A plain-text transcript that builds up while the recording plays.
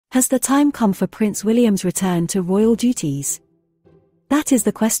Has the time come for Prince William's return to royal duties? That is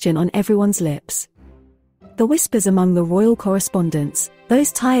the question on everyone's lips. The whispers among the royal correspondents,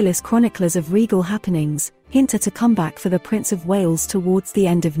 those tireless chroniclers of regal happenings, hint at a comeback for the Prince of Wales towards the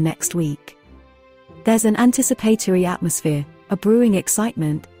end of next week. There's an anticipatory atmosphere, a brewing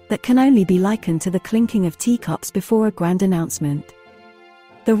excitement, that can only be likened to the clinking of teacups before a grand announcement.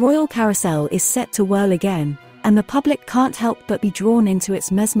 The royal carousel is set to whirl again, and the public can't help but be drawn into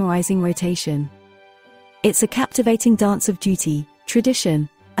its mesmerizing rotation. It's a captivating dance of duty, tradition,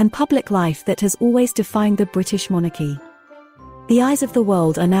 and public life that has always defined the British monarchy. The eyes of the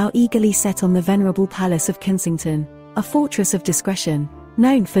world are now eagerly set on the venerable Palace of Kensington, a fortress of discretion,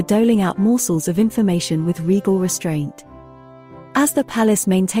 known for doling out morsels of information with regal restraint. As the palace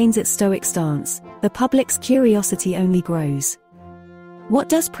maintains its stoic stance, the public's curiosity only grows. What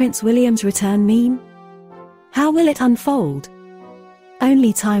does Prince William's return mean? How will it unfold?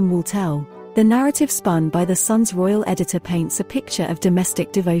 Only time will tell. The narrative spun by the Sun's royal editor paints a picture of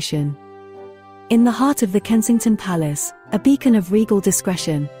domestic devotion. In the heart of the Kensington Palace, a beacon of regal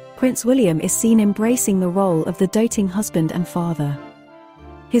discretion, Prince William is seen embracing the role of the doting husband and father.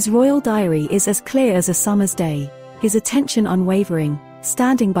 His royal diary is as clear as a summer's day, his attention unwavering,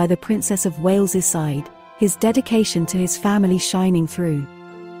 standing by the Princess of Wales's side, his dedication to his family shining through.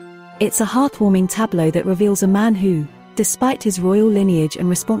 It's a heartwarming tableau that reveals a man who, despite his royal lineage and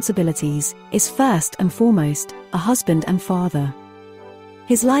responsibilities, is first and foremost a husband and father.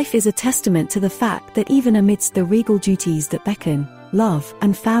 His life is a testament to the fact that even amidst the regal duties that beckon, love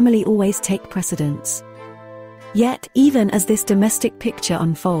and family always take precedence. Yet, even as this domestic picture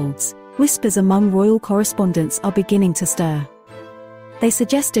unfolds, whispers among royal correspondents are beginning to stir. They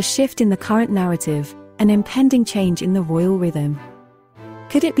suggest a shift in the current narrative, an impending change in the royal rhythm.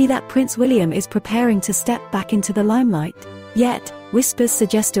 Could it be that Prince William is preparing to step back into the limelight? Yet, whispers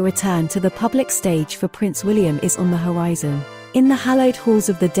suggest a return to the public stage for Prince William is on the horizon. In the hallowed halls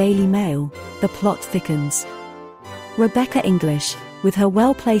of the Daily Mail, the plot thickens. Rebecca English, with her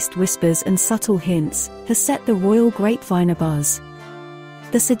well-placed whispers and subtle hints, has set the royal grapevine abuzz.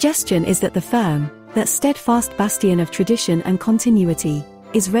 The suggestion is that the firm, that steadfast bastion of tradition and continuity,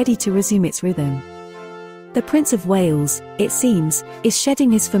 is ready to resume its rhythm. The Prince of Wales, it seems, is shedding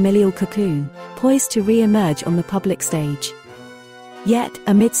his familial cocoon, poised to re-emerge on the public stage. Yet,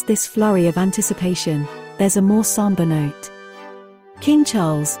 amidst this flurry of anticipation, there's a more somber note. King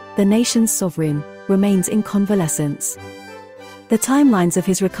Charles, the nation's sovereign, remains in convalescence. The timelines of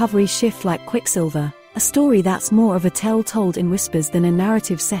his recovery shift like quicksilver, a story that's more of a tale told in whispers than a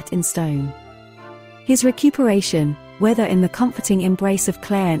narrative set in stone. His recuperation, whether in the comforting embrace of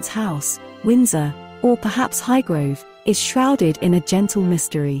Clarence's house, Windsor, or perhaps Highgrove, is shrouded in a gentle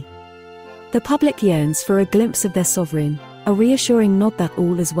mystery. The public yearns for a glimpse of their sovereign, a reassuring nod that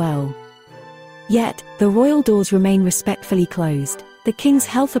all is well. Yet, the royal doors remain respectfully closed, the king's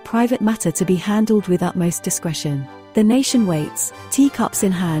health a private matter to be handled with utmost discretion. The nation waits, teacups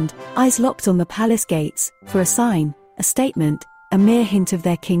in hand, eyes locked on the palace gates, for a sign, a statement, a mere hint of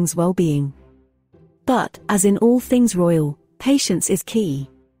their king's well-being. But, as in all things royal, patience is key.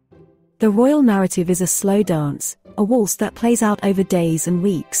 The royal narrative is a slow dance, a waltz that plays out over days and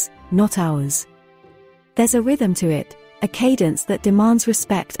weeks, not hours. There's a rhythm to it, a cadence that demands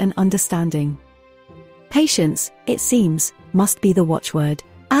respect and understanding. Patience, it seems, must be the watchword.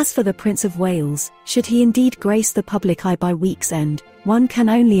 As for the Prince of Wales, should he indeed grace the public eye by week's end, one can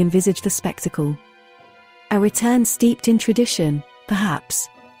only envisage the spectacle. A return steeped in tradition, perhaps.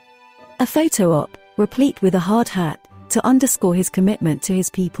 A photo op, replete with a hard hat, to underscore his commitment to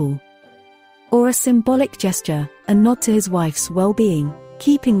his people. Or a symbolic gesture, a nod to his wife's well-being,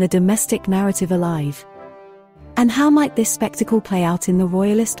 keeping the domestic narrative alive. And how might this spectacle play out in the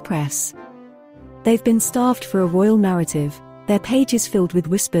royalist press? They've been starved for a royal narrative, their pages filled with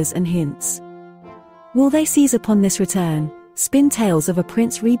whispers and hints. Will they seize upon this return, spin tales of a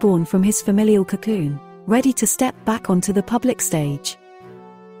prince reborn from his familial cocoon, ready to step back onto the public stage?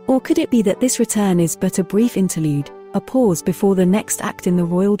 Or could it be that this return is but a brief interlude, a pause before the next act in the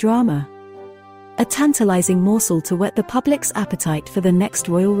royal drama? A tantalizing morsel to whet the public's appetite for the next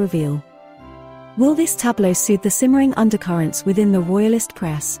royal reveal. Will this tableau soothe the simmering undercurrents within the royalist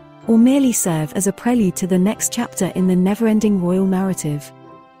press, or merely serve as a prelude to the next chapter in the never-ending royal narrative?